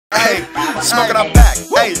Hey, smoking out back.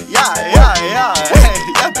 Hey, yeah.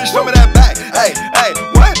 Hey, bitch, show me that back. Hey,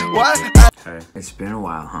 what? Hey, it's been a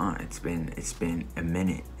while, huh? It's been a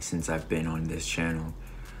minute since I've been on this channel.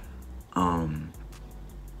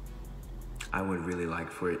 I would really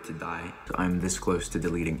like for it to die. I'm this close to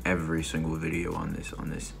deleting every single video on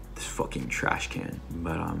this fucking trash can.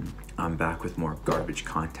 But I'm back with more garbage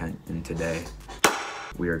content, and today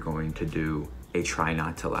we are going to do a try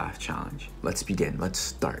not to laugh challenge. Let's begin. Let's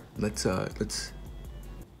start. Let's commence.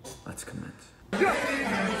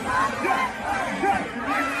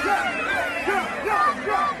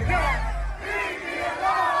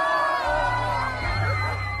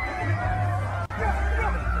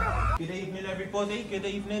 Good evening, everybody. Good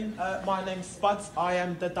evening. My name's Spuds. I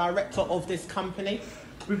am the director of this company.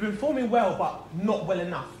 We've been performing well, but not well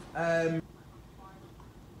enough.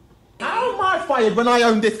 How am I fired when I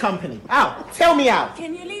own this company? How? Tell me how.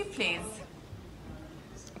 Can you leave, please?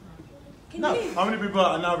 Can No. you leave? How many people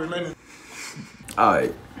are now remaining?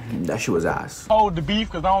 Alright, that shit was ass. Hold the beef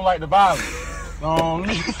because I don't like the violence.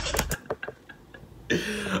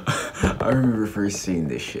 I remember first seeing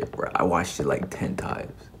this shit, bro. I watched it like 10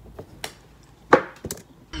 times.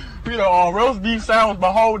 Peter, roast beef sandwich,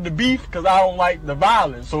 but hold the beef because I don't like the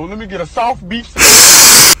violence. So let me get a soft beef.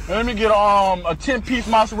 Let me get a 10-piece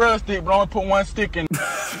mozzarella stick, but only put one stick in.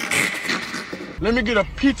 Let me get a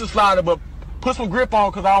pizza slider, but put some grip on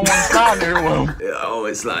because I don't want to slide everywhere.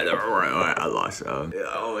 It's like I lost.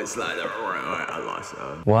 I lost.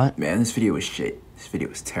 What? Man, this video was shit. This video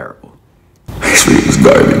was terrible. This video was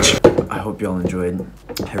garbage. I hope y'all enjoyed.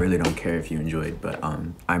 I really don't care if you enjoyed, but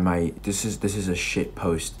I might. This is a shit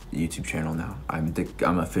post YouTube channel now. I'm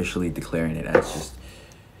officially declaring it as just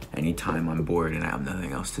anytime I'm bored and I have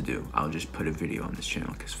nothing else to do, I'll just put a video on this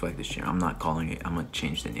channel. Cause fuck this channel. I'm not calling it. I'm gonna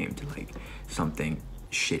change the name to like something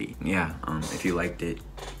shitty. Yeah. If you liked it,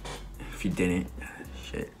 if you didn't,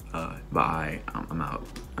 shit. Bye. I'm out.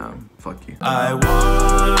 Fuck you. I want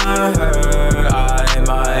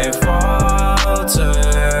her.